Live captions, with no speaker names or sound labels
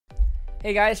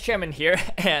Hey guys, Chairman here,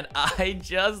 and I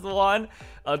just won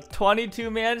a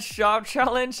 22-man shop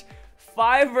challenge,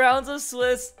 5 rounds of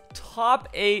Swiss, top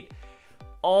 8.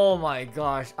 Oh my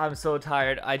gosh, I'm so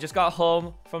tired. I just got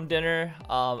home from dinner.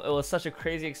 It was such a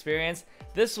crazy experience.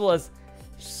 This was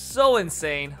so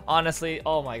insane, honestly.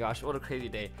 Oh my gosh, what a crazy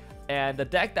day. And the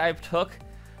deck that I took,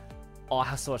 oh, I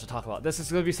have so much to talk about. This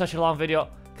is gonna be such a long video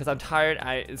because I'm tired.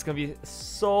 It's gonna be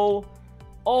so,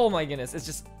 oh my goodness, it's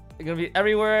just gonna be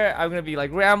everywhere. I'm gonna be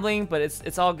like rambling, but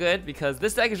it's all good because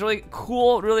this deck is really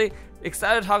cool. Really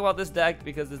excited to talk about this deck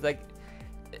because this deck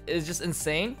is just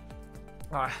insane.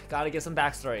 Gotta get some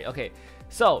backstory. Okay,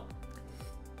 so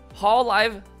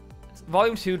Hololive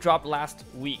Volume 2 dropped last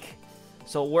week,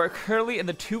 so we're currently in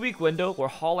the 2-week window where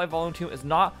Hololive Volume 2 is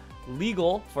not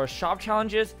legal for shop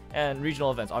challenges and regional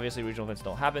events. Obviously regional events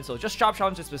don't happen, so just shop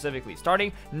challenges specifically.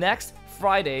 Starting next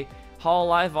Friday,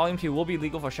 Hololive Volume 2 will be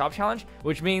legal for shop challenge,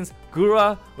 which means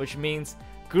Gura, which means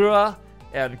Gura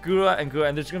and Gura and Gura,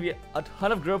 and there's gonna be a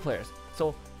ton of Gura players.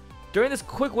 So during this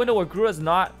quick window where Gura is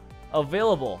not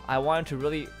available, I wanted to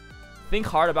really think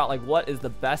hard about like what is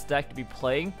the best deck to be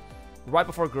playing right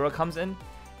before Gura comes in.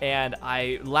 And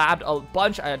I labbed a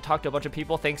bunch. I talked to a bunch of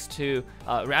people, thanks to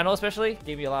Randall especially,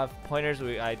 gave me a lot of pointers.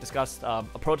 I discussed a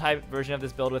prototype version of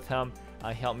this build with him.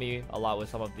 He helped me a lot with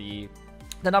some of the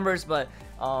numbers, but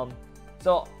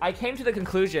so I came to the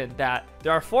conclusion that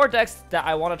there are 4 decks that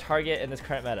I want to target in this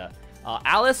current meta.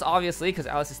 Alice, obviously, because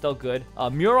Alice is still good.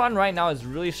 Muron right now is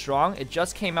really strong. It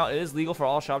just came out. It is legal for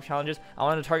all shop challenges. I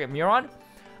wanted to target Muron.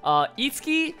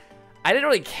 Itsuki, I didn't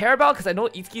really care about because I know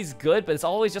Itsuki is good, but it's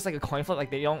always just like a coin flip.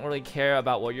 Like they don't really care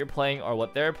about what you're playing or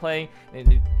what they're playing.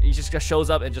 And he just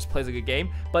shows up and just plays a good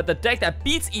game. But the deck that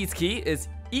beats Itsuki is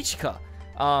Ichika.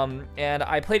 And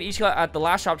I played Ichika at the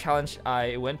last shop challenge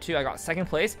I went to. I got 2nd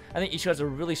place. I think Ichika is a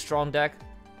really strong deck.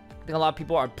 I think a lot of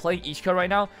people are playing Ichika right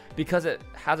now because it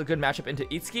has a good matchup into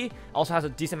Itsuki. Also has a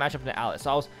decent matchup into Alice.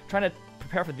 So I was trying to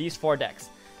prepare for these 4 decks.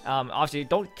 Obviously,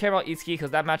 don't care about Itsuki because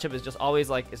that matchup is just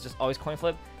always like, it's just always coin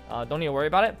flip. Don't need to worry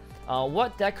about it.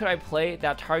 What deck could I play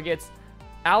that targets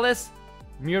Alice,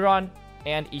 Muron,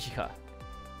 and Ichika?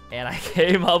 And I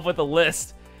came up with a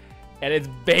list, and it's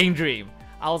Bang Dream.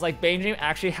 I was like, Bang Dream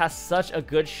actually has such a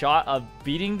good shot of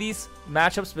beating these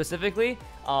matchups specifically.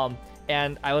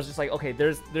 And I was just like, okay,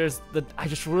 I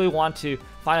just really want to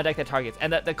find a deck that targets.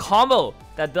 And the combo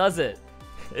that does it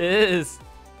is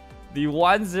the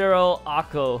 1-0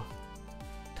 Akko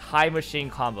Time Machine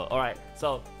combo. Alright,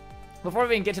 so before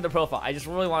we even get to the profile, I just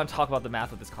really want to talk about the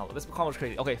math of this combo. This combo is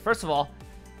crazy. Okay, first of all,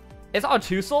 it's on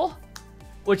 2-soul,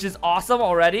 which is awesome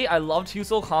already. I love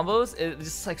 2-soul combos. It's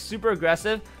just like super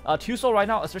aggressive. 2-soul right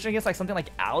now, especially against like something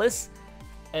like Alice.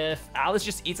 If Alice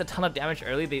just eats a ton of damage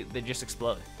early, they just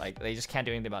explode. Like they just can't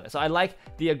do anything about it. So I like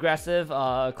the aggressive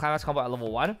climax combo at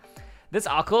level 1. This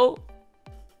Akko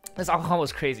combo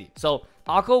is crazy. So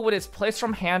Akko, when it's placed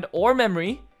from hand or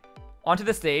memory onto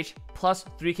the stage, plus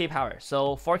 3k power.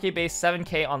 So 4k base,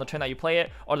 7k on the turn that you play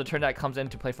it, or the turn that it comes in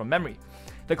to play from memory.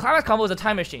 The climax combo is a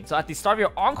time machine. So at the start of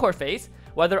your encore phase,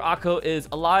 whether Akko is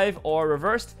alive or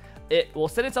reversed, it will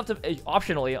set itself to,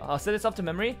 optionally, set itself to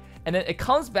memory, and then it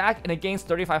comes back and it gains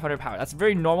 3500 power. That's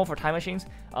very normal for time machines.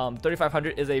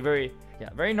 3500 is a very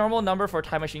normal number for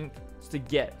time machines to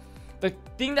get. The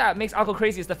thing that makes Akko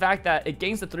crazy is the fact that it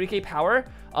gains the 3k power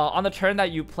on the turn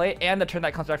that you play and the turn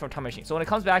that comes back from time machine. So when it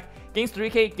comes back, gains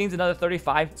 3k, gains another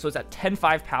 35, so it's at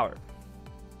 10.5 power.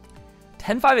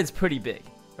 10.5 is pretty big,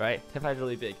 right? 10.5 is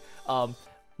really big.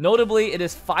 Notably, it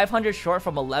is 500 short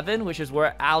from 11, which is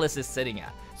where Alice is sitting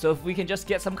at. So if we can just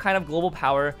get some kind of global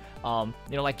power,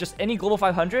 you know, like just any global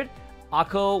 500,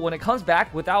 Akko, when it comes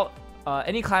back without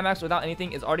any climax, without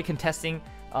anything, is already contesting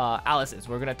Alice's.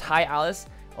 We're gonna tie Alice,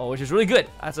 which is really good.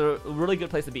 That's a really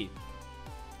good place to be.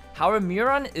 However,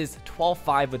 Muron is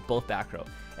 12.5 with both back row.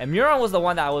 And Muron was the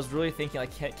one that I was really thinking,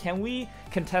 like, can we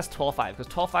contest 12.5? Because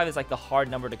 12.5 is like the hard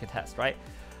number to contest, right?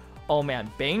 Oh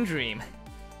man, Bang Dream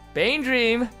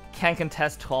can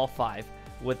contest 12.5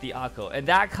 with the Akko, and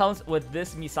that comes with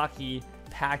this Misaki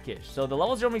package. So the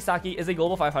level 0 Misaki is a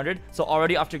global 500, so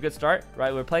already off to a good start,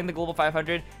 right? We're playing the global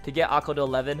 500 to get Akko to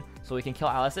 11 so we can kill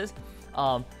Alice's.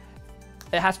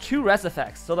 It has 2 rest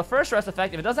effects. So the first rest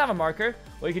effect, if it doesn't have a marker,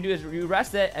 what you can do is you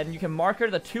rest it and you can marker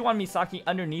the 2-1 Misaki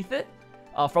underneath it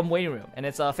from waiting room, and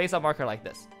it's a face-up marker like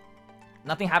this.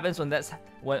 Nothing happens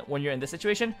when you're in this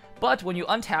situation, but when you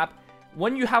untap,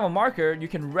 when you have a marker, you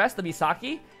can rest the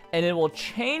Misaki and it will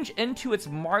change into its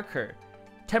marker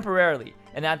temporarily.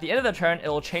 And at the end of the turn, it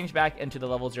will change back into the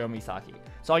level 0 Misaki.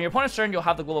 So on your opponent's turn, you'll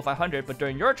have the global 500, but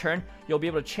during your turn, you'll be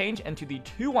able to change into the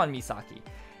 2-1 Misaki.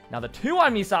 Now the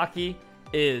 2-1 Misaki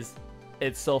is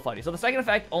it's so funny. So the second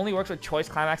effect only works with choice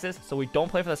climaxes, so we don't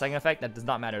play for the second effect. That does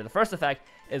not matter. The first effect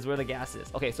is where the gas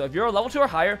is. Okay, so if you're a level 2 or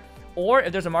higher, or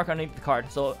if there's a marker underneath the card.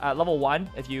 So at level 1,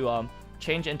 if you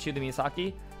change into the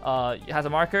Misaki, it has a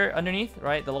marker underneath,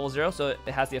 right? The level 0, so it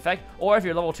has the effect. Or if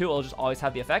you're level 2, it'll just always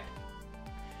have the effect.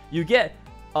 You get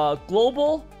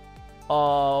global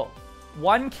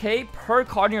 1k per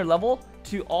card in your level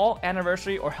to all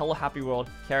Anniversary or Hello Happy World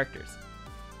characters.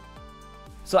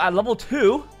 So at level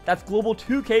 2, that's global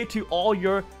 2k to all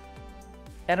your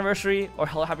Anniversary or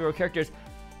Hello Happy World characters,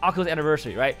 Akko's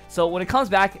Anniversary, right? So when it comes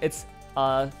back, it's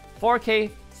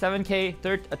 4k, 7k,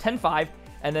 10.5,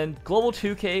 and then global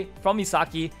 2k from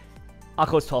Misaki,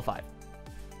 Akko's 12.5.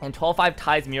 And 12.5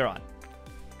 ties Miron.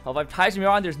 12.5 ties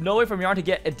Miron. There's no way for Miron to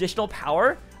get additional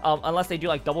power unless they do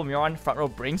like double Miron front row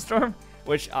brainstorm,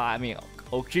 which I mean,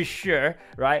 okay, sure,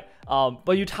 right?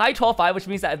 But you tie 12.5, which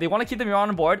means that if they want to keep the Miron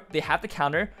on board, they have to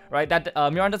counter, right? That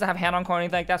Miron doesn't have hand on card or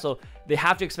anything like that, so they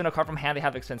have to expend a card from hand. They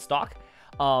have to expend stock.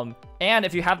 And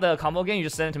if you have the combo again, you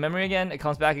just send it to memory again. It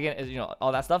comes back again, you know,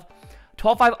 all that stuff.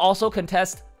 12.5 also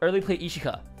contests early play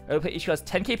Ishika. Early play Ishika has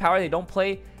 10k power. They don't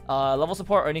play level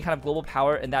support or any kind of global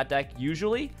power in that deck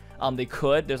usually. They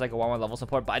could. There's like a 1/1 level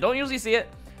support, but I don't usually see it.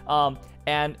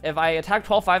 And if I attack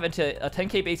 12.5 into a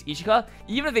 10k base Ishika,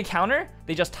 even if they counter,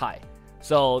 they just tie.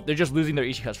 So they're just losing their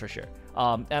Ishikas for sure.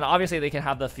 And obviously they can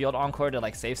have the field encore to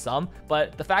like save some.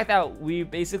 But the fact that we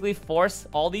basically force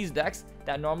all these decks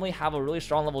that normally have a really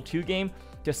strong level 2 game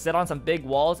to sit on some big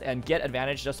walls and get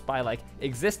advantage just by like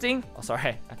existing. Oh,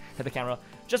 sorry, I hit the camera.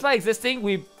 Just by existing,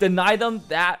 we deny them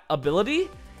that ability.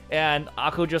 And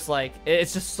Akko just like,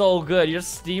 it's just so good. You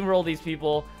just steamroll these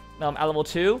people at level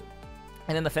 2.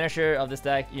 And then the finisher of this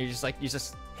deck, you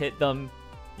just hit them,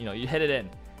 you know, you hit it in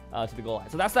to the goal line.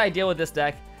 So that's the idea with this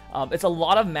deck. It's a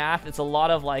lot of math. It's a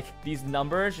lot of like these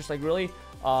numbers, just like really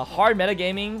hard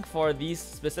metagaming for these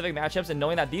specific matchups, and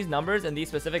knowing that these numbers and these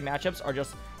specific matchups are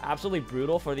just absolutely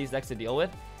brutal for these decks to deal with.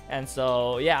 And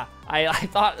so yeah, I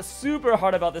thought super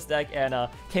hard about this deck and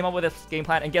came up with this game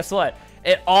plan. And guess what?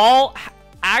 It all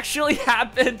actually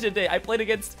happened today. I played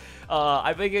against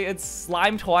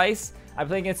Slime twice. I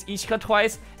played against Ichika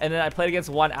twice, and then I played against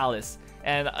one Alice.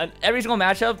 And every single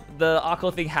matchup, the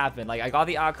Akko thing happened. Like, I got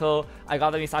the Akko, I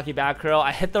got the Misaki back row,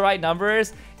 I hit the right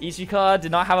numbers. Ichika did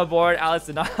not have a board, Alice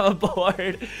did not have a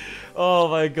board. Oh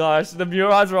my gosh, the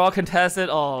Murons were all contested.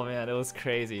 Oh man, it was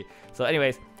crazy. So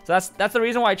anyways, so that's the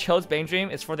reason why I chose Bane Dream.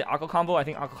 It's for the Akko combo. I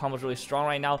think Akko combo is really strong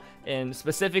right now in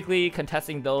specifically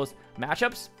contesting those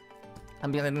matchups.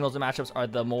 I think those matchups are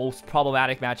the most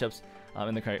problematic matchups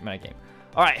in the current metagame.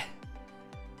 All right.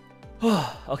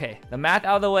 Okay, the math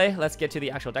out of the way, let's get to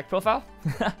the actual deck profile.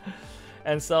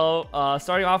 And so,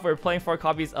 starting off, we're playing 4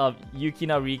 copies of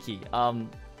Yukina Riki.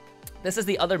 This is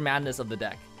the other madness of the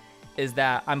deck, is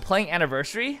that I'm playing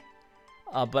Anniversary,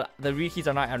 but the Rikis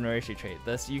are not Anniversary trade.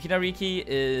 This Yukina Riki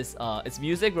is, it's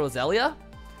music, Roselia.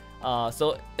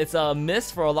 So it's a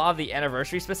miss for a lot of the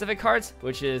Anniversary specific cards,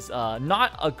 which is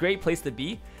not a great place to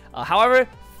be. However,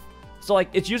 so like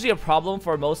it's usually a problem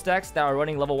for most decks that are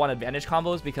running level 1 advantage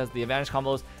combos, because the advantage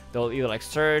combos, they'll either like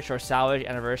search or salvage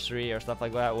Anniversary or stuff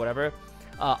like that, whatever.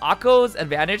 Akko's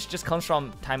advantage just comes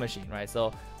from Time Machine, right?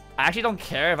 So I actually don't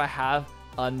care if I have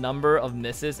a number of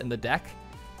misses in the deck,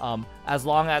 as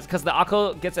long as, because the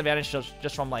Akko gets advantage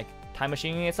just from like Time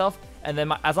Machining itself, and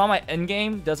then as long as my end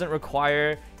game doesn't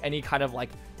require any kind of like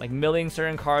milling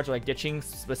certain cards or like ditching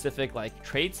specific like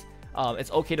traits, it's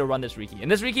okay to run this Riki.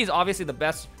 And this Riki is obviously the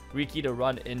best Riki to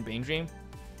run in Bane Dream.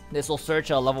 This will search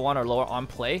a level 1 or lower on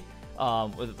play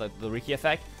with the Riki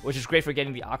effect, which is great for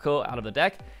getting the Akko out of the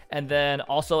deck. And then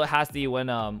also it has the when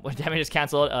damage is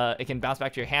cancelled, it can bounce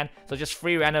back to your hand. So just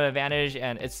free random advantage,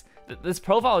 and this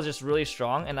profile is just really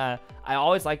strong. And I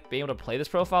always like being able to play this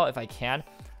profile if I can.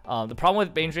 The problem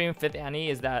with Bane Dream 5th Annie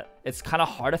is that it's kind of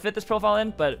hard to fit this profile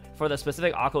in, but for the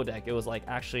specific Akko deck, it was like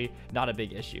actually not a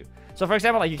big issue. So for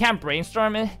example, like you can't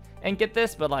brainstorm and get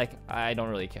this, but like I don't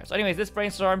really care. So anyways, this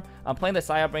brainstorm, I'm playing the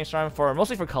Saya brainstorm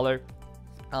mostly for color.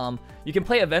 You can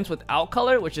play events without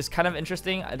color, which is kind of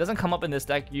interesting. It doesn't come up in this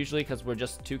deck usually because we're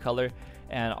just 2 color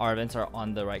and our events are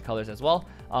on the right colors as well.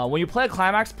 When you play a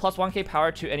climax plus 1k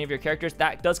power to any of your characters,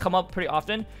 that does come up pretty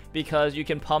often because you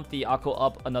can pump the Akko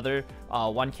up another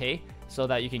 1k so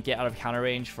that you can get out of counter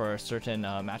range for certain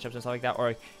matchups and stuff like that,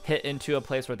 or hit into a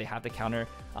place where they have to counter.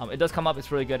 It does come up,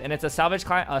 it's really good. And it's a salvage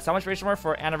brainstormer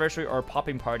for Anniversary or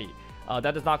Popping Party.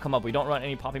 That does not come up. We don't run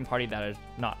any Popping Party that is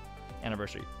not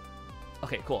Anniversary.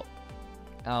 Okay, cool.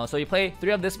 So you play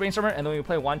 3 of this brainstormer, and then we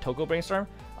play 1 Toko brainstorm.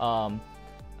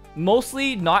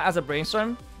 Mostly not as a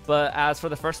brainstorm, but as for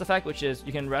the first effect, which is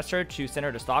you can rest her to send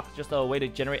her to stock, just a way to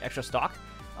generate extra stock.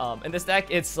 In this deck,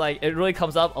 it's like it really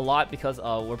comes up a lot because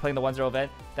we're playing the 1-0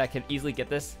 event that can easily get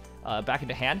this back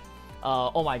into hand.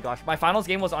 Oh my gosh, my finals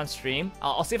game was on stream.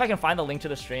 I'll see if I can find the link to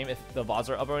the stream if the VODs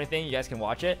are up or anything. You guys can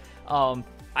watch it.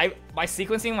 By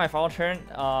sequencing my final turn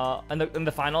in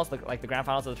the finals, like the grand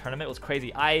finals of the tournament, was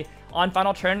crazy. On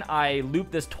final turn I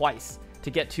looped this twice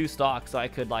to get 2 stocks so I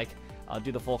could like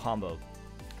do the full combo.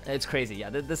 It's crazy.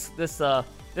 Yeah, this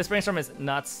brainstorm is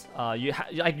nuts. You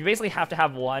basically have to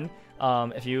have one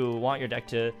if you want your deck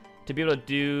to be able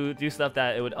to do stuff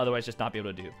that it would otherwise just not be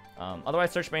able to do.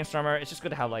 Otherwise, search brainstormer. It's just good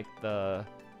to have like the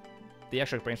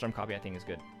extra brainstorm copy. I think is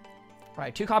good. All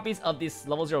right, 2 copies of this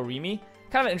level 0 Remy.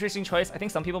 Kind of an interesting choice. I think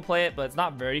some people play it, but it's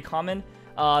not very common.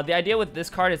 The idea with this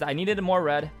card is that I needed more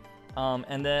red,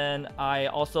 and then I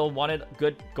also wanted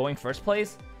good going first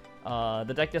plays.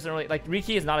 The deck doesn't really like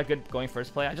Riki is not a good going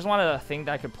first play. I just wanted a thing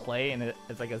that I could play and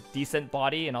it's like a decent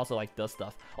body and also like does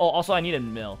stuff. Oh, also I needed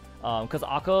mill because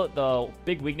Akko, the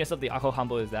big weakness of the Akko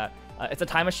combo is that it's a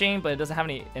time machine, but it doesn't have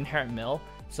any inherent mill.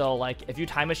 So like if you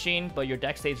time machine but your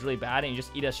deck stays really bad and you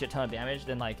just eat a shit ton of damage,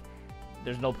 then like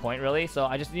there's no point really. So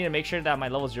I just need to make sure that my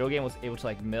level 0 game was able to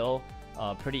like mill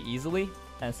pretty easily.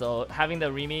 And so having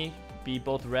the Remy be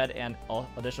both red and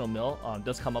additional mill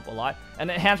does come up a lot. And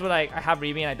in hands where I have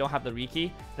Remy and I don't have the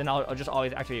Riki, then I'll just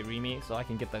always activate Remy so I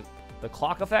can get the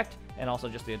clock effect and also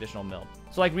just the additional mill.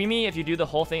 So like Remy, if you do the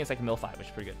whole thing, it's like mill 5, which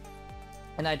is pretty good.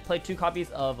 And I played 2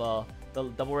 copies of the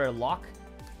double rare lock,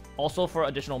 also for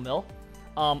additional mill.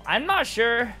 I'm not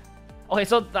sure. Okay,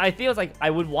 so the idea was like I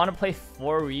would want to play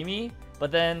 4 Remy,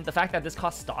 but then the fact that this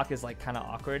costs stock is like kind of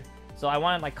awkward. So I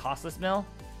wanted like costless mill.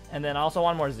 And then I also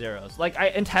want more zeros. Like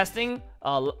in testing,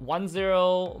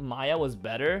 1-0 Maya was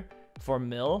better for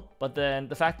mill, but then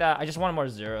the fact that I just wanted more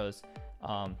zeros,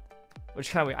 which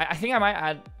is kind of weird. I think I might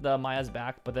add the Mayas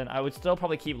back, but then I would still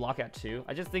probably keep lock at 2.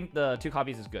 I just think the 2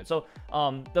 copies is good. So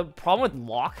the problem with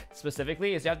lock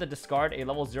specifically is you have to discard a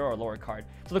level 0 or lower card.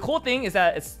 So the cool thing is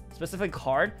that it's specific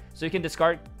card, so you can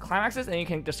discard climaxes and you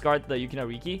can discard the Yukino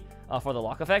Riki for the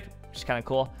lock effect, which is kind of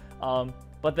cool.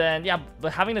 But then, yeah,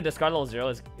 but having the discard level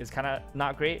 0 is kind of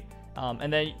not great.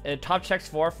 And then it top checks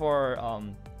 4 for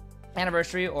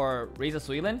Anniversary or Raise a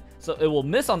Suilin. So it will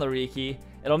miss on the Riki,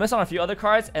 it'll miss on a few other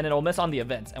cards, and it'll miss on the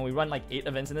events. And we run like 8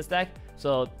 events in this deck.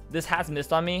 So this has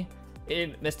missed on me.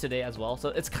 It missed today as well. So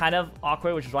it's kind of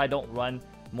awkward, which is why I don't run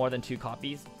more than 2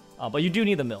 copies. But you do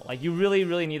need the mill. Like you really,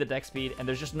 really need the deck speed. And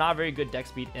there's just not very good deck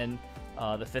speed in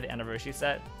the 5th Anniversary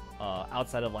set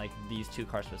outside of like these 2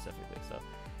 cards specifically. So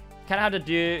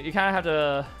you kind of have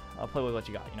to play with what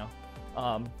you got, you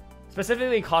know.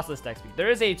 Specifically costless deck speed. There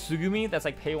is a Tsugumi that's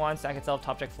like pay 1, stack itself,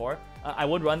 top check 4. I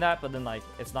would run that, but then like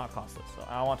it's not costless, so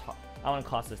I want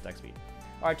costless deck speed.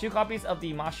 All right, 2 copies of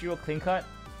the Mashiro Clean Cut.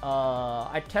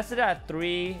 I tested it at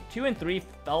 3, 2 and 3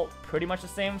 felt pretty much the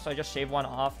same, so I just shaved 1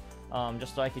 off,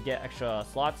 just so I could get extra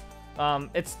slots.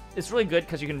 It's really good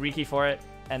because you can Riki for it,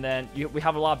 and then we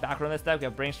have a lot of background in this deck. We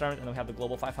have Brainstorm, and then we have the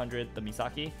Global 500, the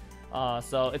Misaki.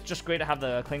 So it's just great to have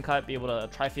the Clean Cut, be able to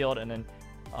tri-field, and then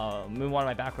move one of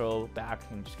my back row back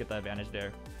and just get the advantage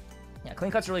there. Yeah, Clean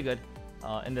Cut's really good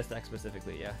in this deck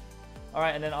specifically, yeah.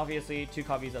 Alright, and then obviously 2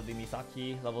 copies of the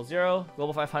Misaki level 0,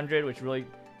 Global 500, which really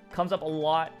comes up a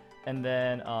lot, and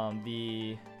then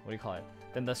the, what do you call it?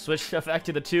 Then the switch effect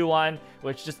to the 2-1,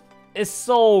 which just is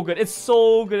so good. It's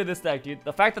so good in this deck, dude.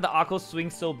 The fact that the Akko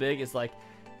swings so big is like,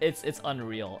 it's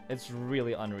unreal. It's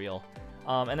really unreal.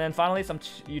 And then finally, some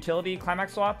utility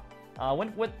climax swap.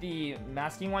 Went with the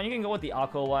masking one. You can go with the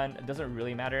Akko one. It doesn't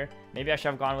really matter. Maybe I should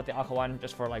have gone with the Akko one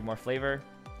just for like more flavor.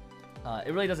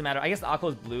 It really doesn't matter. I guess the Akko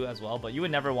is blue as well, but you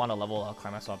would never want to level a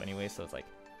climax swap anyway, so it's like,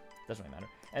 doesn't really matter.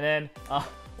 And then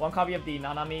 1 copy of the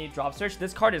Nanami Drop Search.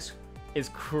 This card is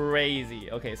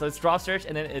crazy. Okay, so it's Drop Search,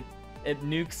 and then it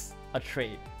nukes a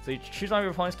trait. So you choose one of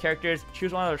your opponent's characters,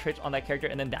 choose one of the traits on that character,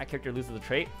 and then that character loses the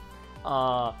trait.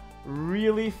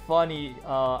 Really funny.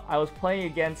 I was playing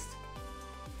against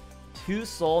 2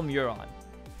 Soul Muron.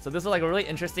 So this is like a really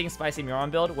interesting spicy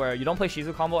Muron build where you don't play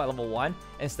Shizu combo at level 1.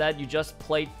 Instead, you just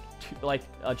play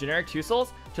generic 2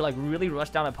 Souls to like really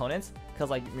rush down opponents, because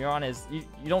like Muron is, you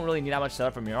don't really need that much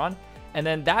setup for Muron. And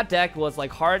then that deck was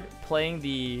like hard playing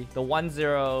the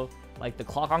 1-0 like the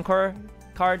Clock Encore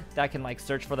card that can like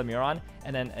search for the Muron,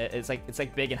 and then it's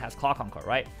like big and has Clock Encore,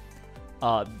 right?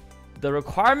 The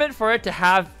requirement for it to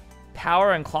have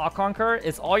power and Clock Conquer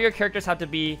is all your characters have to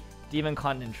be Demon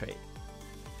Continent trait.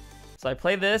 So I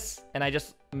play this, and I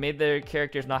just made their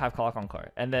characters not have Clock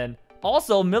Conquer. And then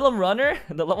also Milim Runner,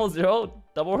 the level 0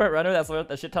 double hit runner that's worth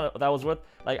a shit ton of, that was worth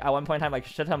like at one point in time like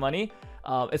shit ton of money.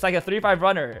 It's like a 3-5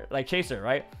 runner, like chaser,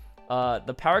 right?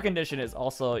 The power condition is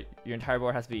also your entire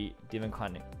board has to be Demon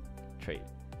Continent trait.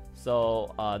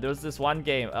 So there was this one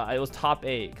game, it was top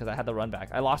 8 because I had the run back.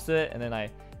 I lost it and then I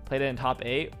played it in top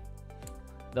 8.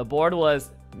 The board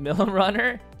was Mill and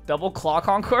Runner, double Clock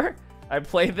Encore. I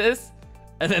played this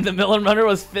and then the Mill and Runner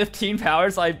was 15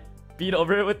 power, so I beat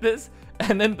over it with this.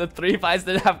 And then the 3/5s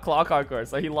didn't have Clock Encore,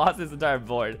 so he lost his entire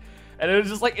board. And it was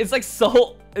just like, it's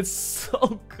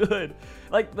so good.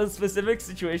 Like the specific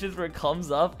situations where it comes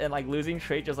up and like losing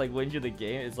trait just like wins you the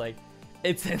game. It's like,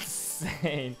 it's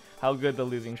insane how good the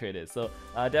losing trait is. So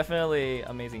definitely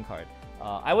amazing card.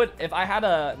 I would, if I had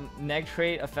a neg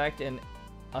trait effect in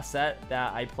a set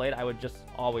that I played, I would just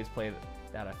always play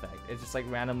that effect. It's just like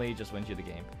randomly just wins you the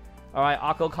game. All right,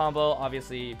 Akko combo,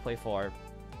 obviously play 4.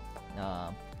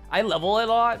 I level it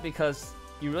a lot because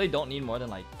you really don't need more than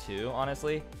like 2,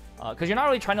 honestly. Because you're not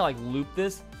really trying to like loop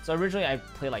this. So originally I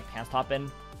played like Pants Top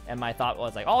in, and my thought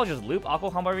was like, oh, I'll just loop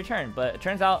Akko combo every turn. But it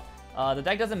turns out the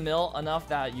deck doesn't mill enough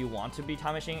that you want to be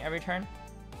time machining every turn.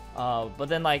 But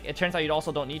then like it turns out you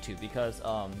also don't need to, because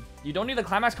you don't need the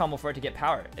climax combo for it to get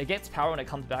power. It gets power when it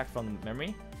comes back from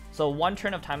memory. So 1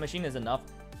 turn of time machine is enough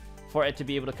for it to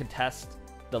be able to contest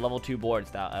the level 2 boards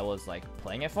that I was like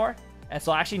playing it for. And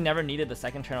so I actually never needed the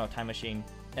second turn of time machine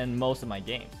in most of my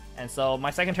games. And so my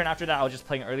second turn after that, I was just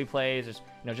playing early plays,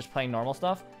 just playing normal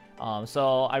stuff.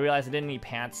 So I realized I didn't need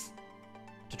Pants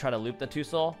to try to loop the 2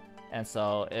 soul, and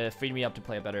so it freed me up to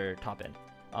play a better top end.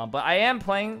 But I am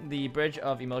playing the Bridge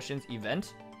of Emotions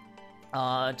event,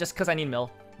 just because I need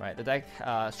mill, right? The deck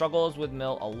struggles with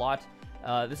mill a lot.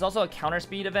 This is also a counter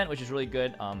speed event, which is really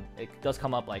good. It does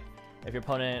come up like if your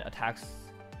opponent attacks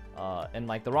in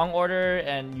like the wrong order,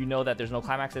 and you know that there's no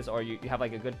climaxes, or you have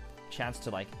like a good chance to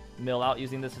like mill out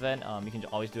using this event. You can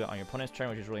always do it on your opponent's turn,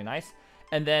 which is really nice.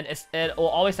 And then it will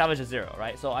always salvage a 0,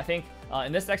 right? So I think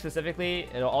in this deck specifically,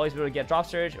 it'll always be able to get Drop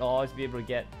Surge, it'll always be able to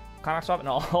get Climax Swap, and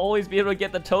I'll always be able to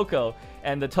get the Toko.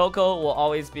 And the Toko will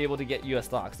always be able to get you a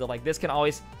stock. So like this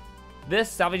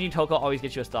salvaging Toko always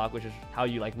gets you a stock, which is how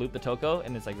you like loop the Toko,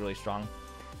 and it's like really strong.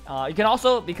 You can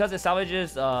also, because it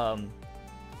salvages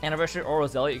Anniversary or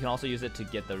Roselia, you can also use it to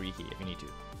get the Riki if you need to.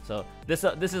 So this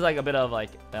is like a bit of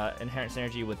like inherent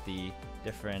synergy with the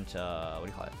different what do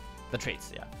you call it? The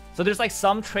traits, yeah. So there's like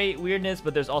some trait weirdness,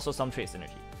 but there's also some trait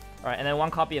synergy. All right, and then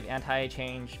 1 copy of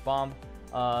Anti-Change Bomb.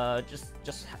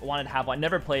 Just wanted to have one.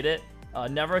 Never played it.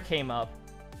 Never came up,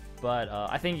 but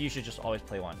I think you should just always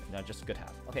play one. Just good to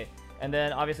have. Okay, and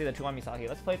then obviously the 2-1 Misaki.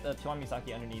 Let's play the 2-1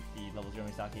 Misaki underneath the level 0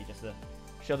 Misaki just to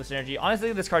show the synergy.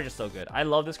 Honestly, this card is so good. I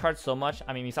love this card so much.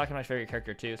 I mean, Misaki is my favorite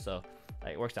character too, so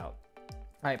like, it works out.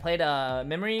 All right, played a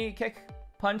Memory Kick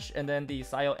Punch and then the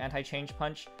Sayo Anti-Change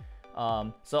Punch.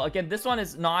 So again, this one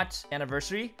is not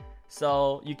Anniversary,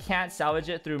 so you can't salvage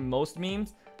it through most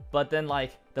memes, but then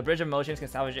like the Bridge of Emotions can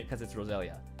salvage it because it's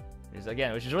Roselia,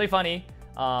 which is really funny.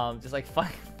 Just like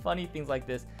funny things like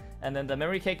this. And then the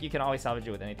Memory Kick, you can always salvage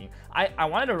it with anything. I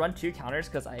wanted to run 2 counters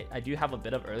because I do have a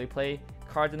bit of early play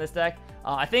cards in this deck.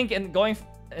 I think going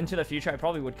into the future, I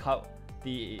probably would cut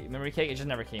the Memory Kick. It just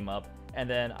never came up. And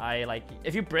then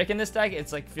if you brick in this deck,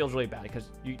 it's like feels really bad because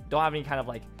you don't have any kind of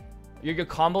like, your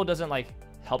combo doesn't like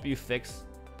help you fix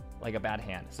like a bad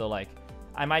hand. So like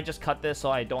I might just cut this so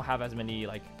I don't have as many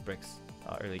like bricks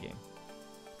early game.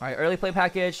 All right, early play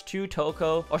package, 2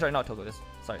 Toko. Oh, sorry, not Toko.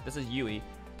 This is Yui.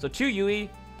 So 2 Yui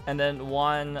and then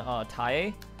 1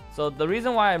 Tae. So the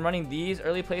reason why I'm running these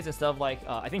early plays instead of like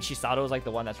I think Chisato is like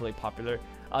the one that's really popular.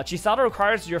 Chisato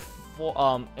requires your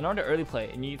in order to early play,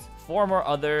 it needs 4 more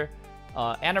other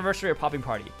Anniversary or Popping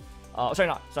Party.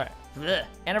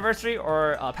 Anniversary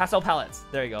or Pastel Palettes.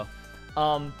 There you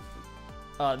go.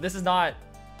 This is not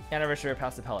Anniversary or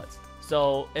Pastel Palettes.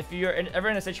 So if you're ever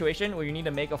in a situation where you need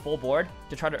to make a full board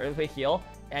to try to early play heal,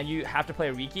 and you have to play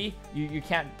a Riki, you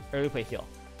can't early play heal.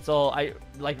 So I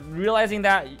like realizing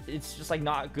that it's just like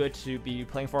not good to be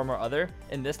playing 4 more other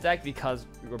in this deck because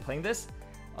we're playing this.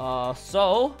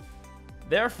 So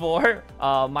therefore,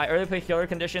 my early play healer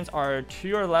conditions are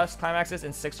 2 or less climaxes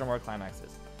and 6 or more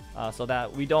climaxes. So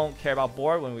that we don't care about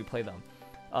board when we play them.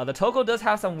 The Toko does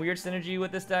have some weird synergy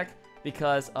with this deck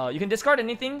because you can discard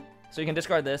anything, so you can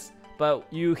discard this, but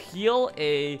you heal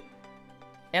a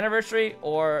Anniversary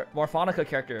or Morphonica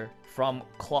character from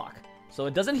Clock. So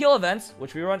it doesn't heal events,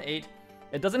 which we run 8.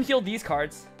 It doesn't heal these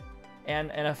cards, and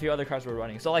a few other cards we're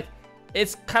running. So like,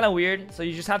 it's kind of weird. So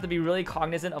you just have to be really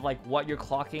cognizant of like what you're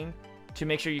clocking to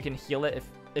make sure you can heal it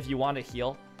if you want to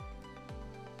heal.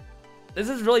 This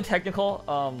is really technical,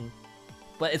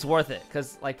 but it's worth it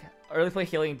because like early play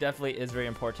healing definitely is very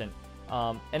important.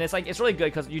 And it's really good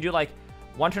because you do like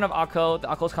 1 turn of Akko, the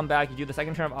Akkos come back, you do the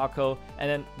 2nd turn of Akko, and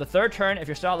then the 3rd turn, if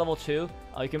you're still at level 2,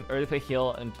 you can early play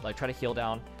heal and like try to heal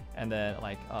down. and then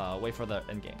like wait for the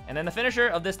end game. And then the finisher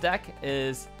of this deck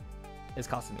is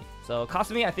Kasumi. So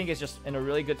Kasumi, I think, is just in a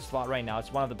really good spot right now.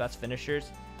 It's one of the best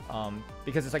finishers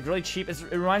because it's like really cheap. It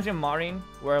reminds me of Marin,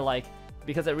 where like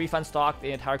because it refunds stock,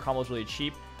 the entire combo is really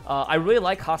cheap. I really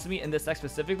like Kasumi in this deck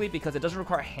specifically because it doesn't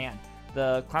require a hand.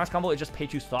 The Climax combo is just pay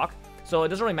 2 stock, so it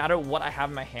doesn't really matter what I have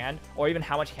in my hand or even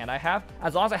how much hand I have.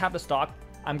 As long as I have the stock,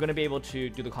 I'm going to be able to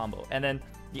do the combo. And then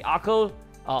the Akko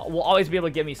will always be able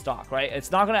to give me stock, right?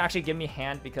 It's not going to actually give me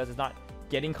hand because it's not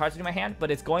getting cards into my hand, but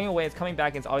it's going away, it's coming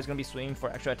back, and it's always going to be swinging for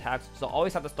extra attacks. So I'll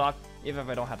always have the stock even if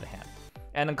I don't have the hand.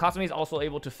 And then Kasumi is also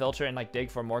able to filter and like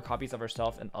dig for more copies of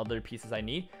herself and other pieces I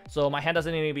need. So my hand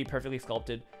doesn't need to be perfectly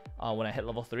sculpted when I hit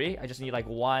level 3. I just need like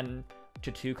 1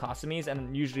 to 2 Kasumis,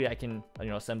 and usually I can, you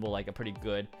know, assemble like a pretty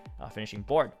good finishing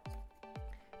board.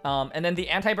 And then the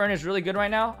anti-burn is really good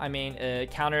right now. I mean, it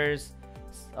counters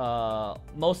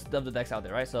most of the decks out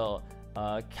there, right? So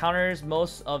counters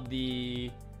most of the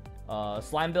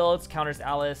slime builds, counters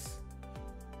Alice.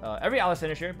 Every Alice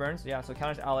finisher burns, yeah. So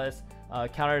counters Alice,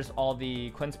 counters all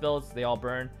the Quince builds, they all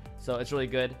burn. So it's really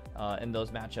good in those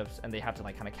matchups, and they have to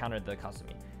like kind of counter the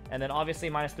Kasumi. And then obviously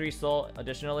 -3 soul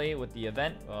additionally with the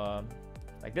event.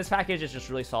 Like this package is just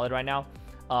really solid right now.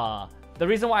 The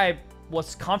reason why I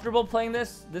was comfortable playing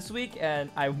this week,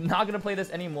 and I'm not gonna play this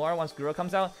anymore once Gura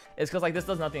comes out, is because like this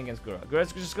does nothing against Gura.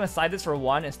 Gura's just gonna side this for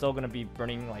 1 and still gonna be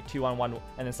burning like 2 on 1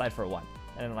 and then side for 1.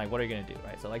 And then like what are you gonna do,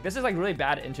 right? So like this is like really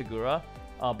bad into Gura,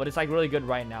 but it's like really good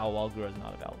right now while Gura is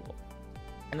not available.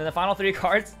 And then the final 3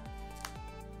 cards,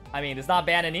 I mean, it's not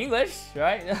banned in English,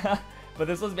 right? But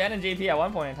this was banned in JP at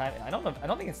one point in time. I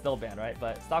don't think it's still banned, right?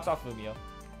 But stocks off Fumio.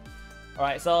 All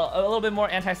right, so a little bit more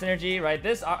anti-synergy, right?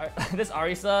 This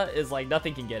Arisa is like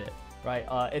nothing can get it, right?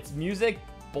 It's music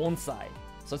bonsai,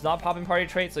 so it's not popping party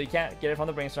trait, so you can't get it from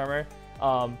the brainstormer.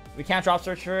 We can't drop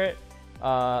search for it.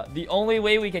 The only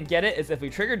way we can get it is if we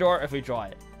trigger door, if we draw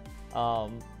it.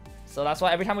 So that's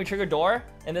why every time we trigger door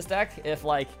in this deck, if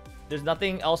like there's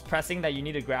nothing else pressing that you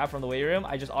need to grab from the waiting room,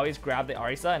 I just always grab the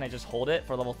Arisa and I just hold it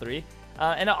for level 3.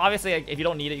 And obviously, like, if you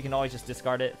don't need it, you can always just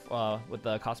discard it with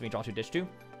the Kasumi draw 2 ditch 2.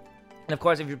 And of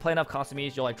course, if you play enough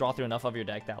Kasumis, you'll like draw through enough of your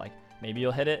deck that like maybe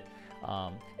you'll hit it.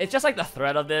 It's just like the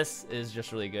threat of this is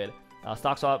just really good.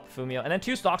 Stock swap Fumio, and then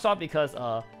 2 stock swap because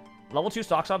level 2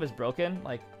 stock swap is broken.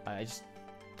 Like I just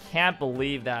can't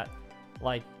believe that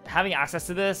like having access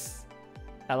to this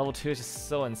at level 2 is just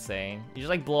so insane. You just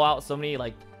like blow out so many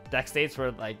like deck states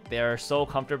where like they're so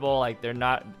comfortable, like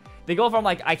they go from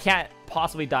like I can't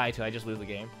possibly die to I just lose the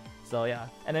game. So yeah,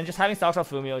 and then just having stock swap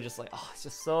Fumio, just like, oh, it's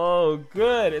just so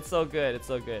good. It's so good. It's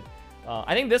so good.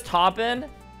 I think this top end,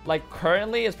 like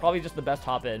currently, is probably just the best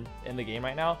top end in the game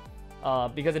right now,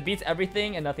 because it beats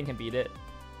everything and nothing can beat it.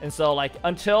 And so like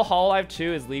until Hololive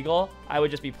 2 is legal, I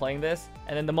would just be playing this.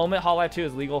 And then the moment Hololive 2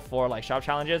 is legal for like shop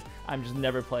challenges, I'm just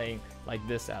never playing like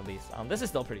this at least. This is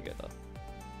still pretty good though.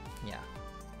 Yeah.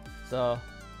 So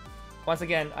once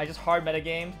again, I just hard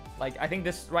metagamed. Like I think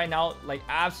this right now like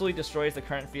absolutely destroys the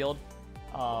current field.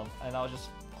 And I was just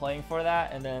playing for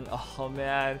that, and then oh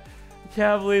man, I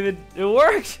can't believe it. It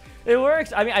worked. It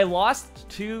worked. I mean, I lost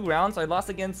 2 rounds. I lost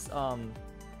against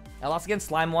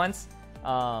Slime once.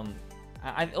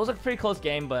 It was a pretty close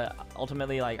game, but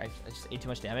ultimately like I just ate too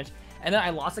much damage. And then I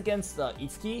lost against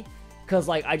Itsuki because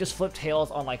like I just flipped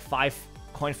tails on like 5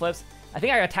 coin flips. I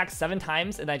think I attacked 7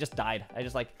 times and I just died. I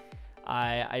just like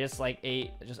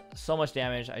ate just so much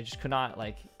damage. I just could not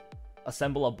like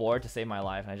assemble a board to save my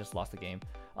life, and I just lost the game.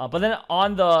 But then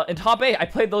in top 8, I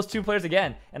played those 2 players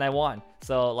again and I won.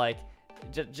 So like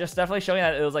just definitely showing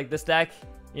that it was like this deck,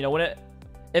 you know,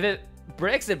 if it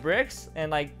bricks, it bricks,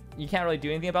 and like you can't really do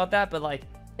anything about that. But like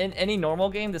in any normal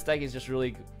game, this deck is just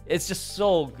really, it's just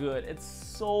so good. It's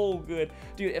so good,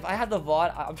 dude. If I had the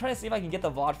VOD, I'm trying to see if I can get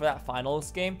the VOD for that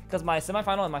finals game, because my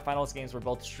semifinal and my finals games were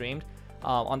both streamed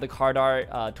on the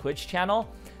Cardar Twitch channel.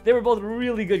 They were both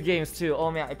really good games too. Oh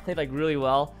man, I played like really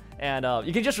well, and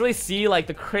you can just really see like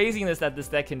the craziness that this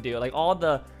deck can do. Like all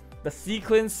the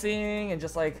sequencing and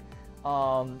just like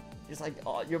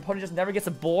your opponent just never gets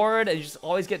a board, and you just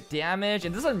always get damage,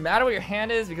 and it doesn't matter what your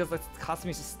hand is because like Kasumi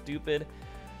is just stupid.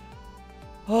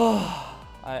 Oh,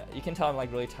 you can tell I'm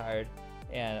like really tired,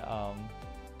 and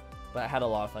but I had a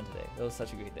lot of fun today. It was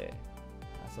such a great day.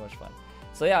 I had so much fun.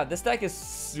 So yeah, this deck is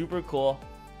super cool,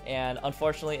 and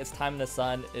unfortunately its time in the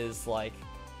sun is like,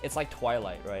 it's like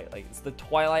Twilight, right? Like it's the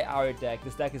Twilight Hour deck.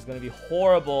 This deck is going to be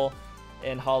horrible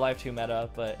in Hololive 2 meta,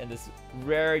 but in this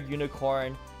rare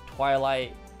unicorn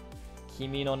Twilight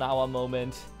Kimi no Nawa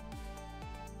moment,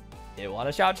 it won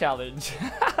a shout challenge.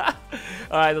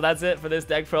 Alright, so that's it for this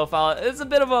deck profile. It's a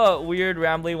bit of a weird,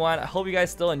 rambly one. I hope you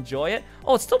guys still enjoy it.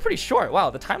 Oh, it's still pretty short. Wow,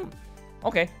 the time...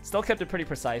 Okay, still kept it pretty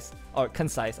precise. Or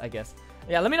concise, I guess.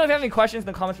 Yeah, let me know if you have any questions in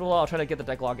the comments below. I'll try to get the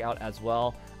deck log out as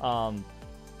well.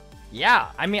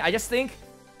 Yeah, I mean, I just think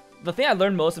the thing I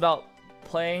learned most about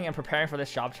playing and preparing for this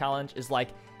shop challenge is like,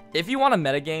 if you want a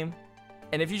metagame,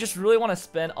 and if you just really want to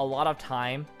spend a lot of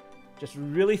time just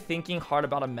really thinking hard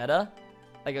about a meta,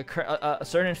 like a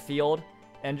certain field,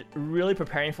 and really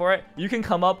preparing for it, you can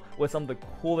come up with some of the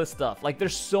coolest stuff. Like,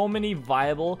 there's so many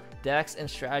viable decks and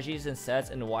strategies and sets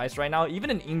in Weiss right now,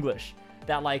 even in English,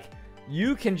 that like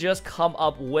you can just come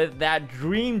up with that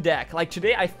dream deck. Like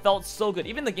today, I felt so good.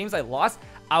 Even the games I lost,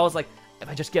 I was like, if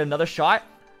I just get another shot,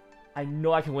 I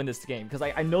know I can win this game, because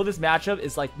I know this matchup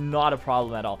is like not a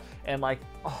problem at all. And like,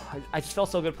 oh, I just felt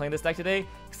so good playing this deck today,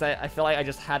 because I feel like I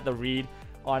just had the read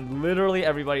on literally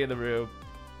everybody in the room.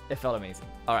 It felt amazing.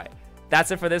 All right,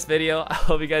 that's it for this video. I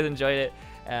hope you guys enjoyed it,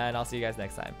 and I'll see you guys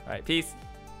next time. All right, peace.